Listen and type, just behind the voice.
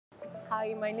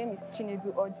Hi, my name is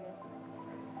Chinedu Oji.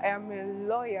 I am a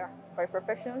lawyer by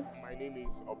profession. My name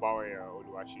is Obawaya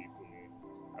Oluwashifumi.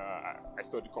 I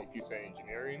study computer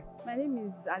engineering. My name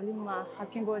is Alima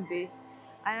Hakimbode.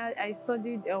 I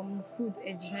studied food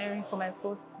engineering for my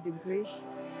first degree.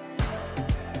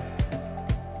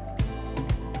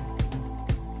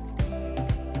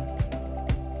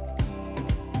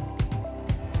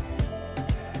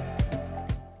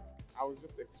 I was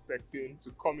just expecting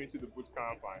to come into the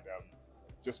bootcamp and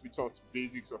just be taught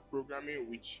basics of programming,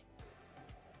 which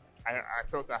I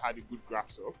felt I had a good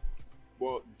grasp of.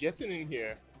 But getting in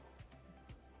here,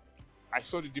 I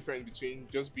saw the difference between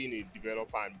just being a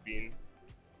developer and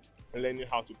learning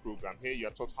how to program. Here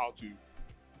you're taught how to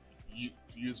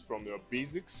use from your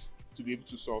basics to be able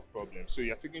to solve problems. So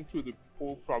you're taken through the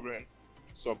whole problem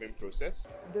solving process.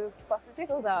 The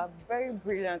facilitators are very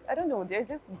brilliant. I don't know, there's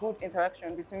this good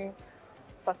interaction between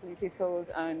facilitators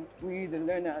and we, the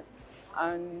learners.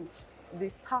 And the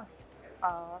tasks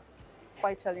are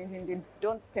quite challenging. They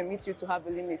don't permit you to have a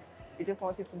limit. They just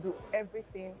want you to do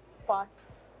everything fast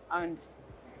and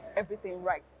everything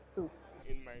right too.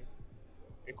 In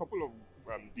a couple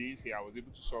of days here, I was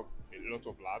able to solve a lot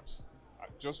of labs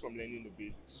just from learning the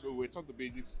basics. So we taught the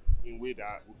basics in a way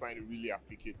that we find it really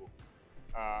applicable.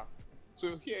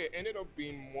 So here it ended up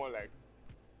being more like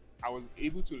I was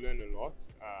able to learn a lot.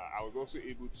 I was also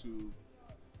able to,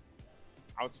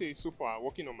 I would say so far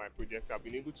working on my project, I've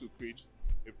been able to create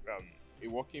a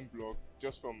working blog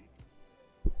just from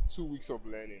 2 weeks of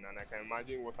learning, and I can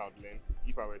imagine what I'd learn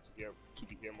if I were to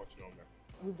be here much longer.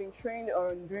 We've been trained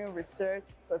on doing research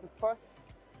because the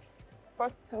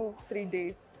first 2-3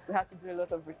 days we had to do a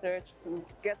lot of research to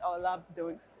get our labs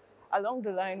done. Along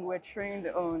the line, we're trained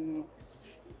on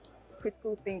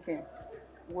critical thinking,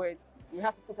 where we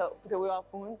have to put away our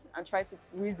phones and try to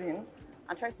reason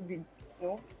and try to be,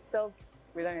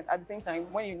 self-reliant. At the same time,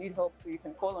 when you need help, so you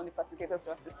can call on the facilitators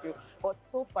to assist you. But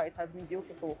so far, it has been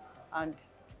beautiful and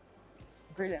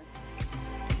brilliant.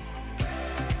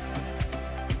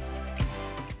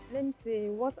 Let me say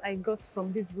what I got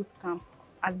from this bootcamp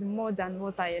has been more than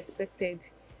what I expected,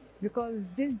 because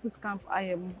this bootcamp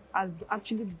has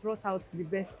actually brought out the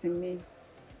best in me.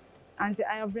 And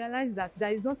I have realized that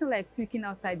there is nothing like thinking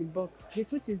outside the box. The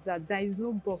truth is that there is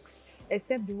no box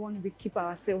except the one we keep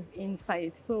ourselves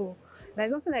inside. So there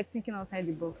is nothing like thinking outside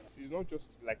the box. It's not just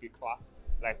like a class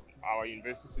like our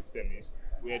university system is,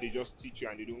 where they just teach you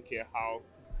and they don't care how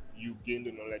you gain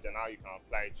the knowledge and how you can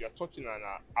apply it. You're taught in an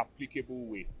applicable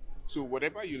way. So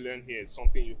whatever you learn here is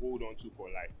something you hold on to for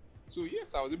life. So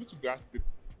yes, I was able to grasp the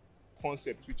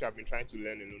concept which I've been trying to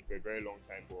learn alone for a very long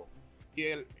time. But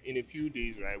here in a few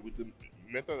days, right, with the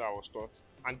method I was taught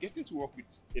and getting to work with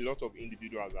a lot of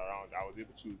individuals around, I was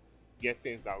able to get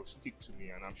things that would stick to me,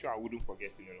 and I'm sure I wouldn't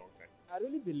forget in a long time. I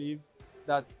really believe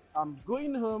that I'm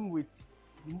going home with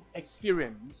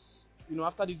experience.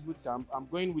 After this bootcamp, I'm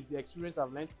going with the experience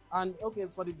I've learned. And okay,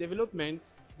 for the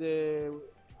development, the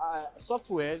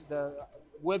softwares, the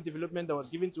web development that was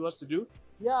given to us to do,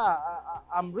 yeah,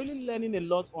 I'm really learning a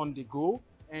lot on the go.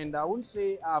 And I wouldn't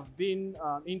say I've been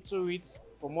into it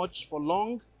for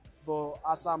long, but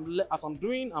as I'm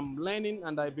doing, I'm learning,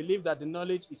 and I believe that the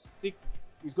knowledge is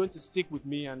going to stick with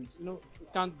me, and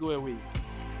it can't go away.